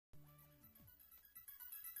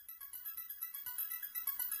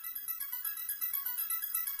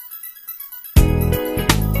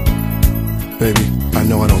Baby, I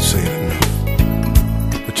know I don't say it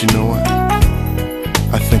enough, but you know what?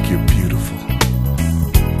 I think you're beautiful,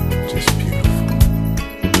 just beautiful.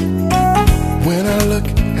 When I look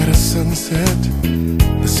at a sunset,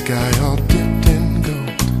 the sky all dipped in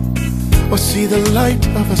gold, or see the light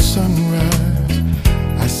of a sunrise,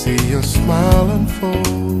 I see your smile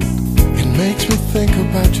unfold. It makes me think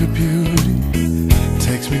about your beauty,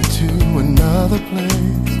 takes me to another place.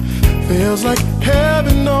 Feels like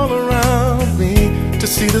heaven all around me to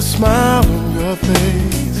see the smile on your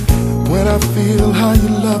face. When I feel how you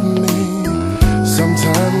love me,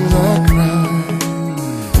 sometimes I cry,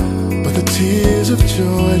 but the tears of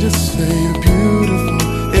joy just say you're beautiful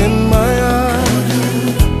in my eyes.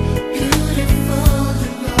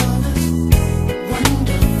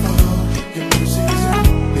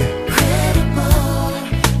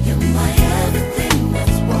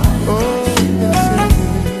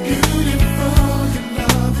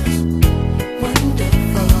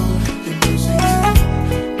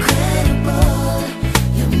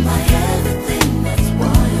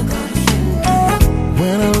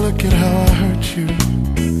 At how I hurt you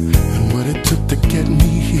and what it took to get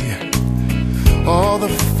me here, all the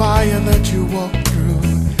fire that you walked through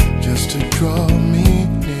just to draw me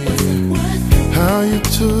near. How you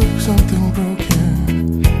took something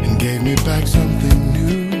broken and gave me back something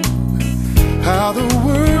new. How the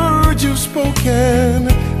words you've spoken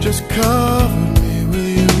just covered me with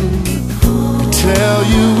you. I tell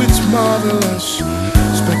you it's marvelous,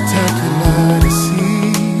 spectacular to see.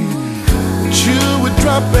 You would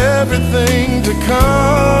drop everything to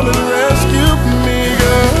come and rescue me,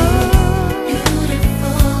 girl.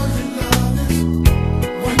 Beautiful, your love is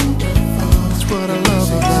wonderful. That's what I love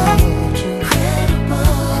about you. Incredible.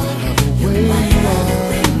 I love the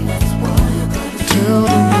way you are. Tell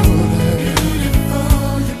the world that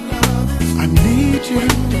beautiful, your love is I need you.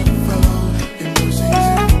 Wonderful, your mercy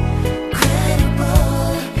is incredible.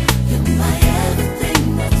 You're my everything.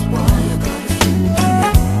 That's why you gotta keep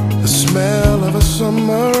me. The smell of a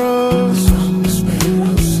summer rose,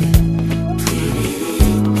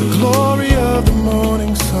 the glory of the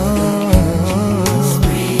morning sun,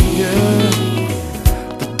 yeah,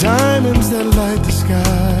 the diamonds that light the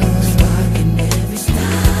sky,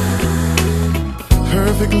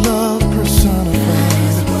 perfect love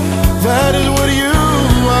personified. That is what you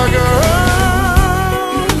are, girl.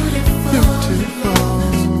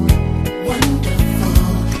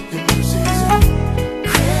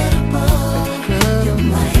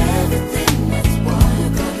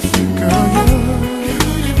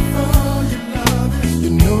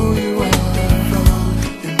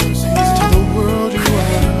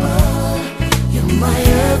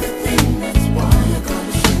 Everything